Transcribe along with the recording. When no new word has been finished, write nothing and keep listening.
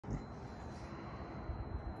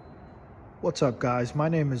What's up, guys? My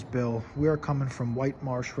name is Bill. We are coming from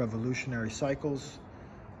Whitemarsh Revolutionary Cycles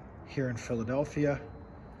here in Philadelphia.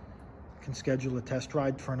 You can schedule a test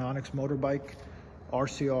ride for an ONYX motorbike,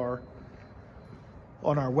 RCR,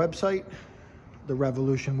 on our website,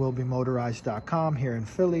 therevolutionwillbemotorized.com here in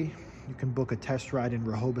Philly. You can book a test ride in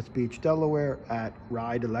Rehoboth Beach, Delaware at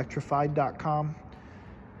rideelectrified.com.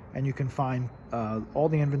 And you can find all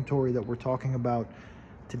the inventory that we're talking about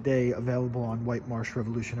today available on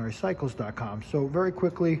whitemarshrevolutionarycycles.com. So very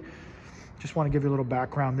quickly, just want to give you a little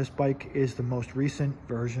background. This bike is the most recent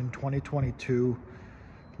version, 2022,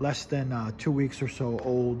 less than 2 weeks or so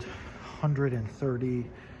old,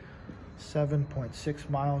 137.6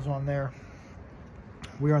 miles on there.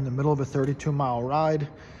 We are in the middle of a 32-mile ride,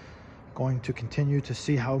 going to continue to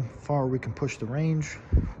see how far we can push the range.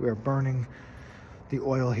 We are burning the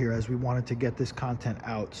oil here as we wanted to get this content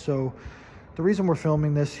out. So the reason we're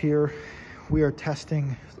filming this here, we are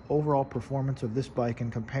testing the overall performance of this bike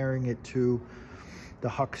and comparing it to the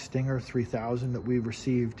Huck Stinger 3000 that we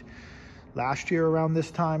received last year around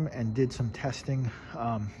this time, and did some testing,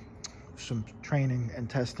 some training and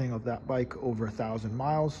testing of that bike over 1,000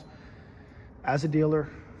 miles. As a dealer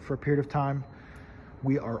for a period of time,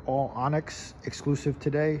 we are all ONYX exclusive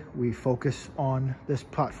today. We focus on this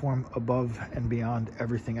platform above and beyond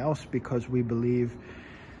everything else because we believe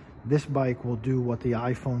this bike will do what the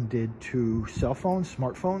iPhone did to cell phones,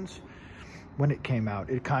 smartphones, when it came out.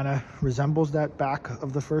 It kind of resembles that back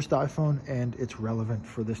of the first iPhone, and it's relevant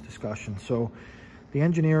for this discussion. So the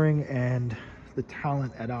engineering and the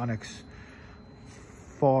talent at ONYX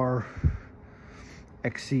far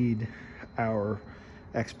exceed our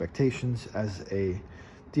expectations as a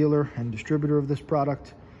dealer and distributor of this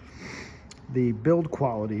product. The build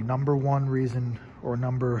quality, number one reason, or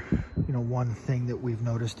one thing that we've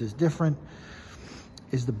noticed is different,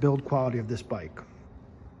 is the build quality of this bike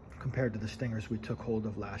compared to the Stingers we took hold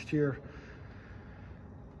of last year.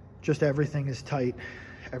 Just everything is tight.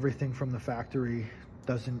 Everything from the factory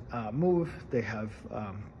doesn't move. They have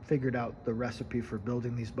figured out the recipe for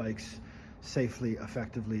building these bikes safely,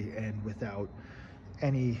 effectively, and without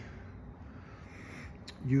any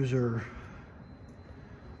user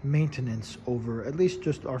maintenance over at least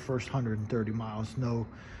just our first 130 miles. No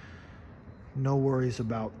worries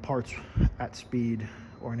about parts at speed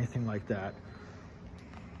or anything like that.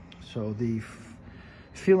 So the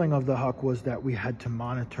feeling of the Huck was that we had to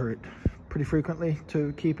monitor it pretty frequently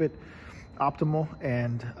to keep it optimal,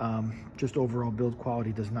 and just overall build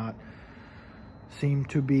quality does not seem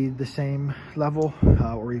to be the same level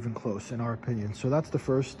or even close, in our opinion. So that's the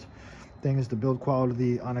first thing, is the build quality of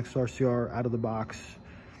the ONYX RCR out of the box.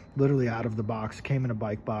 Literally out of the box, came in a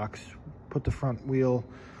bike box, put the front wheel,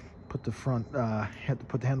 put the front, had to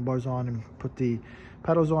put the handlebars on and put the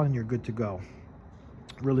pedals on, and you're good to go.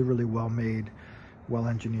 Really, really well made, well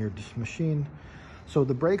engineered machine. So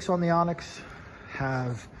the brakes on the ONYX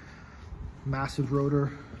have massive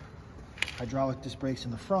rotor, hydraulic disc brakes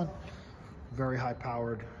in the front, very high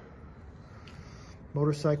powered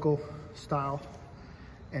motorcycle style.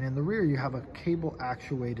 And in the rear, you have a cable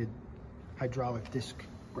actuated hydraulic disc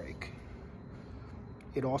brake.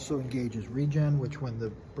 It also engages regen, which when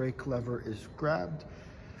the brake lever is grabbed,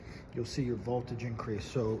 you'll see your voltage increase.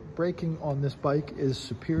 So braking on this bike is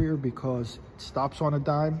superior because it stops on a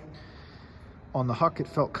dime. On the Huck, it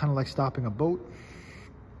felt kind of like stopping a boat,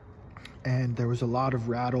 and there was a lot of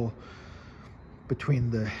rattle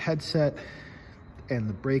between the headset and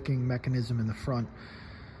the braking mechanism in the front.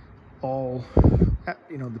 All,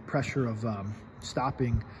 the pressure of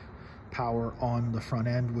stopping power on the front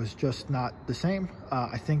end was just not the same.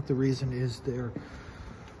 I think the reason is there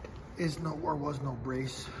is was no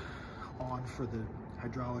brace on for the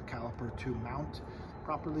hydraulic caliper to mount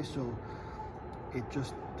properly, so it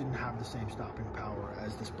just didn't have the same stopping power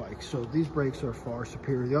as this bike. So these brakes are far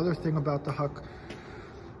superior. The other thing about the Huck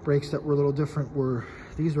brakes that were a little different were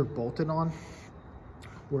these are bolted on,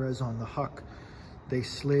 whereas on the Huck they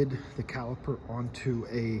slid the caliper onto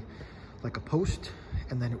a post,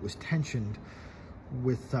 and then it was tensioned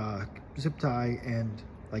with zip tie and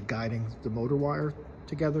guiding the motor wire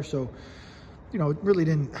together. So it really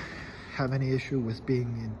didn't have any issue with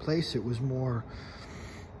being in place. It was more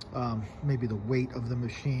maybe the weight of the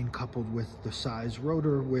machine coupled with the size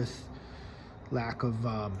rotor with lack of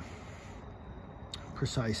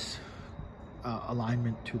precise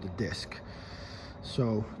alignment to the disc.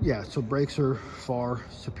 So yeah, so brakes are far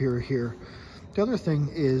superior here. The other thing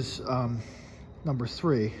is number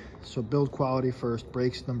three. So build quality first,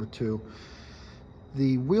 brakes number two.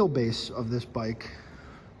 The wheelbase of this bike,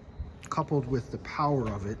 coupled with the power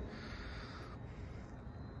of it,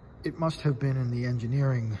 it must have been in the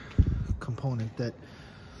engineering component, that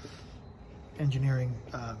engineering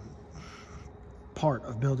part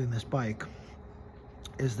of building this bike,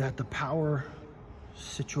 is that the power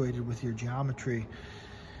situated with your geometry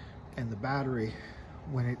and the battery,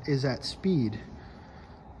 when it is at speed,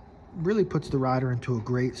 really puts the rider into a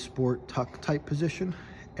great sport tuck type position.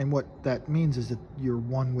 And what that means is that you're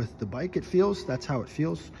one with the bike. That's how it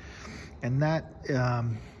feels. And that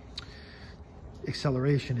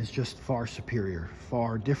acceleration is just far superior,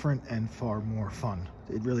 far different, and far more fun.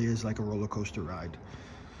 It really is like a roller coaster ride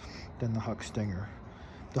than the Huck Stinger.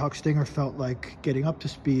 The Huck Stinger felt like getting up to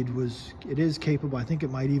speed it is capable. I think it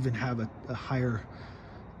might even have a higher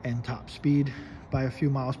end top speed by a few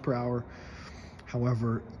miles per hour.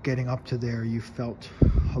 However, getting up to there, you felt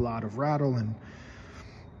a lot of rattle, and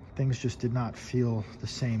things just did not feel the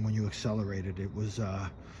same when you accelerated. It was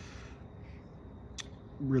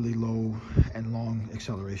really low and long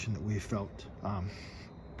acceleration that we felt,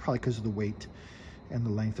 probably because of the weight and the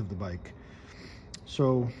length of the bike.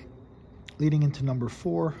 So leading into number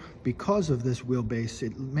 4, because of this wheelbase,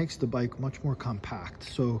 it makes the bike much more compact.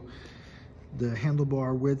 So the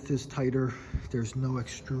handlebar width is tighter. There's no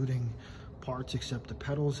extruding parts except the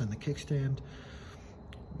pedals and the kickstand.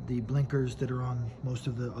 The blinkers that are on most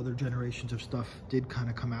of the other generations of stuff did kind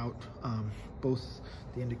of come out. Both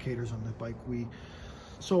the indicators on the bike we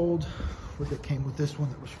sold, that came with this one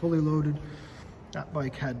that was fully loaded, that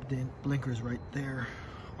bike had the blinkers right there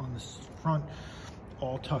on the front,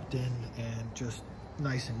 all tucked in and just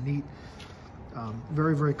nice and neat.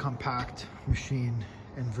 Very, very compact machine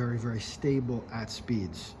and very, very stable at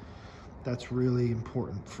speeds. That's really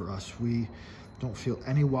important for us. We don't feel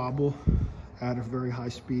any wobble at a very high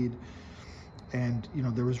speed. And you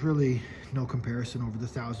know, there was really no comparison over the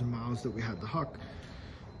 1,000 miles that we had the Huck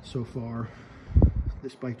so far.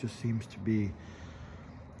 This bike just seems to be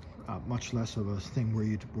much less of a thing where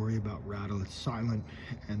you'd worry about rattle. It's silent,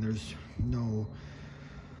 and there's no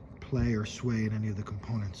play or sway in any of the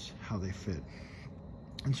components, how they fit.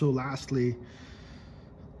 And so lastly,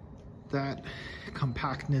 that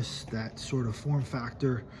compactness, that sort of form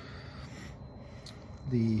factor,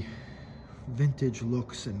 the vintage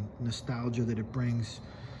looks and nostalgia that it brings,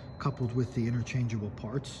 coupled with the interchangeable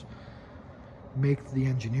parts, make the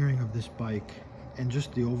engineering of this bike and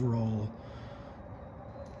just the overall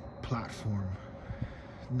platform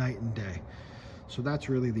night and day. So that's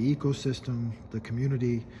really the ecosystem, the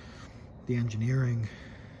community, the engineering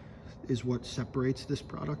is what separates this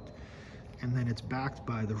product. And then it's backed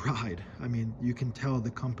by the ride. I mean, you can tell the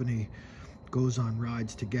company goes on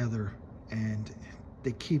rides together, and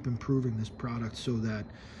they keep improving this product so that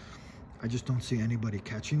I just don't see anybody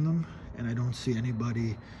catching them. And I don't see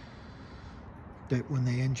anybody that, when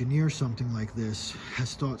they engineer something like this,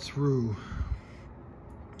 has thought through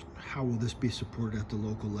how will this be supported at the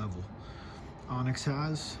local level. ONYX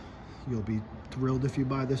has. You'll be thrilled if you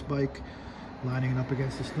buy this bike, lining it up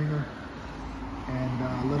against the Stinger.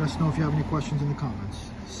 And let us know if you have any questions in the comments.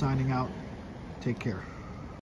 Signing out. Take care.